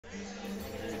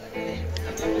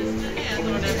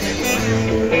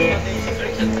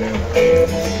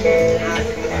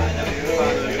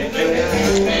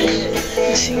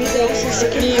Jeg synes det også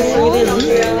sikkert Friden.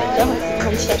 Ja,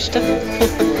 hans kjæreste.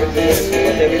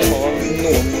 Jeg vil ha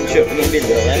kjøpe noen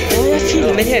bilder av det. Ja, jeg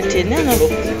filmer hele tiden, jeg nå.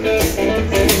 Det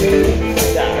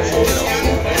er så bra.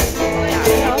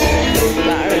 Ja.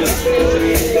 Det er det.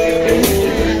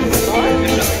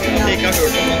 Jeg ikke har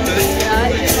hørt om det før. Ja,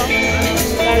 ikke sant.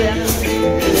 Det er det.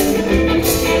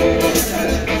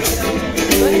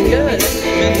 Det var hyggelig å høre.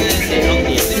 Men jeg kan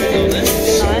ikke noe av det.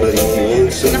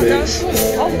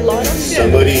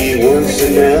 Somebody wants a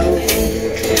now,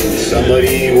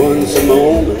 somebody wants a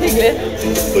moment,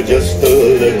 for just a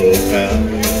little time.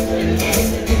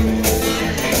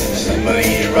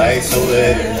 Somebody writes a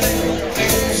letter,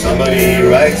 somebody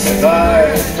writes a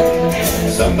card,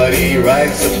 somebody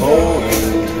writes a poem,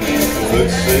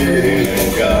 puts it in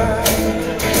a jar.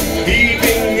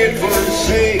 Keeping it for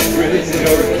sacred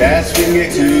or casting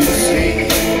it to the sea,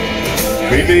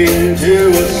 creeping to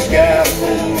a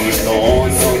scaffold with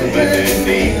thorns on bended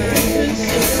knee,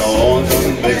 thorns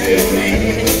on bended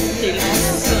knee.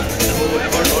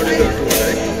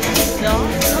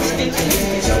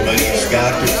 Somebody's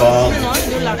got to fall,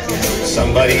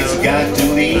 somebody's got to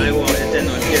leave,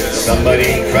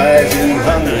 somebody cries in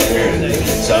hunger,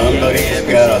 somebody's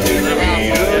got to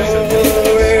read.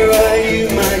 Oh, where are you,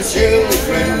 my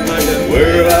children?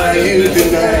 Where are you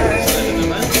tonight?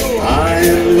 I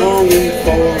am longing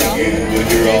for you, and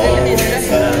you're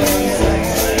always out of sight,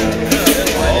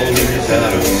 always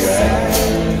out of sight.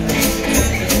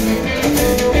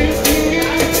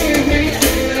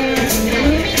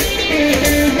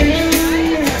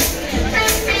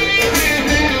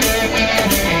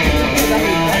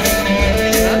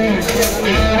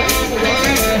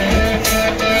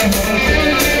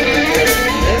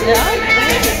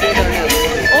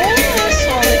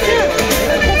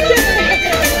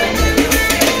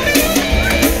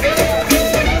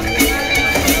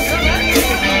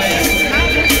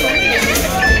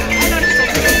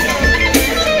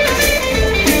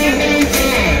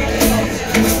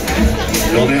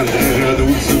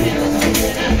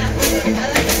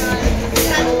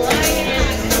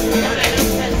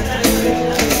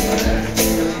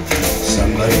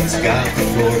 Somebody's got the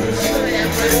floors,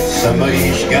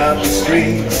 somebody's got the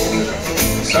streets,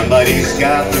 somebody's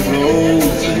got the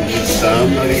roses,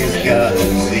 somebody's got the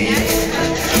seas.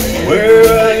 Where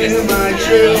are you, my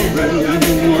children?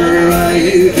 Where are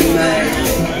you tonight?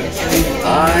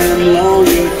 I am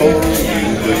longing for you,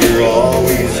 but you're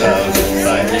always out of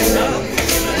sight.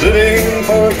 Living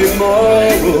for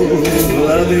tomorrow,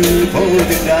 loving for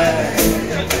to die.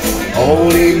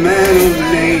 Holy man of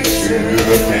nature,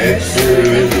 a catcher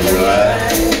in the rye,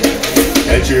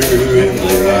 catcher in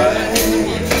the rye,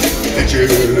 catcher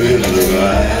in the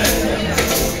rye.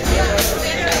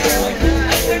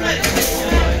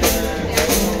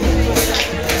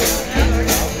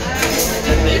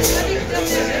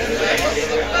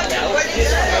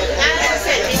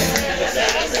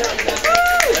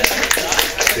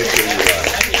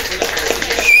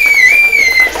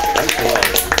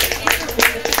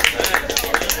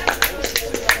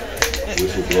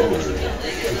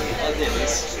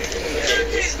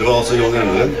 Det var altså Jon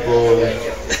Endre på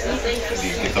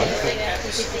gitar.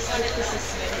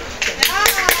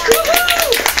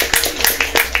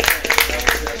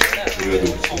 Du er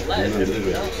dum.